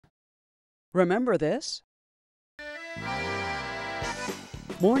Remember this?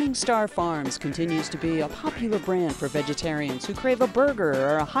 Morningstar Farms continues to be a popular brand for vegetarians who crave a burger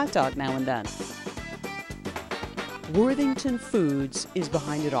or a hot dog now and then. Worthington Foods is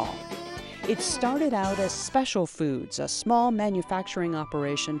behind it all. It started out as Special Foods, a small manufacturing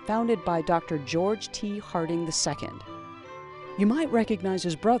operation founded by Dr. George T. Harding II. You might recognize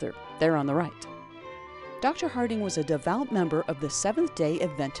his brother, there on the right. Dr. Harding was a devout member of the Seventh-day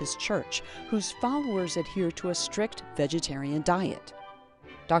Adventist Church, whose followers adhere to a strict vegetarian diet.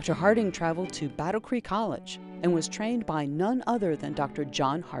 Dr. Harding traveled to Battle Creek College and was trained by none other than Dr.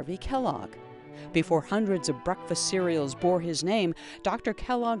 John Harvey Kellogg. Before hundreds of breakfast cereals bore his name, Dr.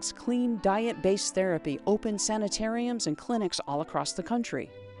 Kellogg's clean diet-based therapy opened sanitariums and clinics all across the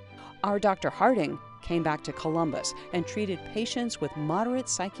country. Our Dr. Harding came back to Columbus and treated patients with moderate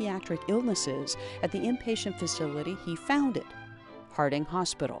psychiatric illnesses at the inpatient facility he founded, Harding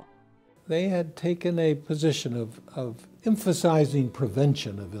Hospital. They had taken a position of emphasizing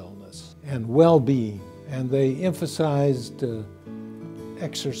prevention of illness and well-being, and they emphasized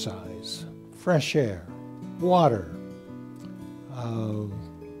exercise, fresh air, water,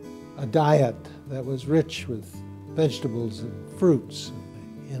 a diet that was rich with vegetables and fruits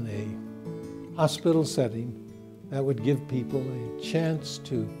in a hospital setting that would give people a chance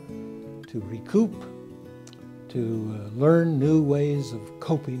to recoup, to learn new ways of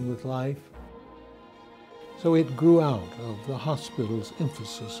coping with life. So it grew out of the hospital's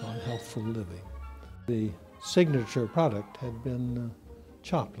emphasis on healthful living. The signature product had been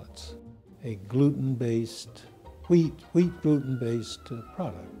chocolates, a gluten-based, wheat gluten-based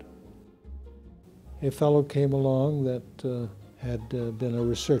product. A fellow came along that had been a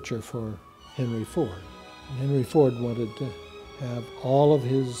researcher for Henry Ford. Henry Ford wanted to have all of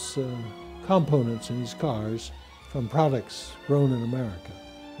his components in his cars from products grown in America.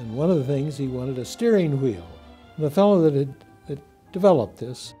 And one of the things, he wanted a steering wheel. And the fellow that had developed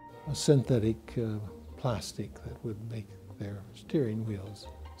this, a synthetic plastic that would make their steering wheels,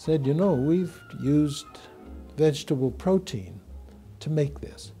 said, you know, we've used vegetable protein to make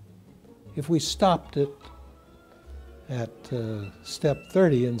this. If we stopped it at step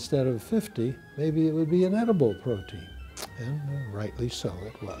 30 instead of 50, maybe it would be an edible protein. And rightly so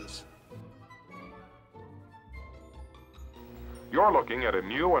it was. You're looking at a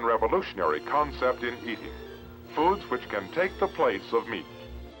new and revolutionary concept in eating. Foods which can take the place of meat.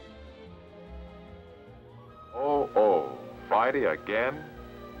 Oh, Friday again?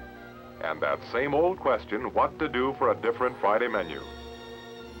 And that same old question, what to do for a different Friday menu.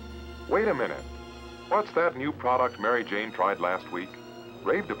 Wait a minute. What's that new product Mary Jane tried last week?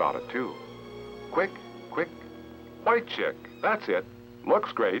 Raved about it too. Quick, white chick. That's it.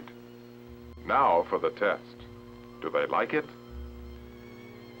 Looks great. Now for the test. Do they like it?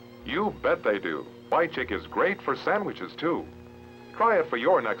 You bet they do. White chick is great for sandwiches too. Try it for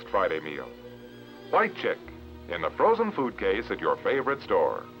your next Friday meal. White chick in the frozen food case at your favorite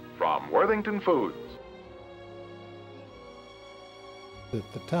store. From Worthington Foods.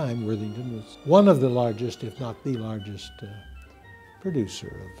 At the time, Worthington was one of the largest, if not the largest, producer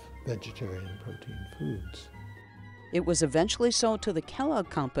of vegetarian protein foods. It was eventually sold to the Kellogg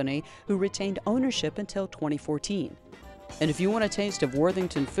Company, who retained ownership until 2014. And if you want a taste of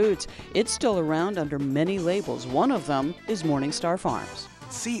Worthington Foods, it's still around under many labels. One of them is Morningstar Farms.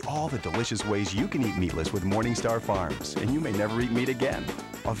 See all the delicious ways you can eat meatless with Morningstar Farms, and you may never eat meat again.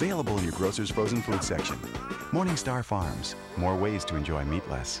 Available in your grocer's frozen food section. Morningstar Farms, more ways to enjoy meat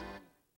less.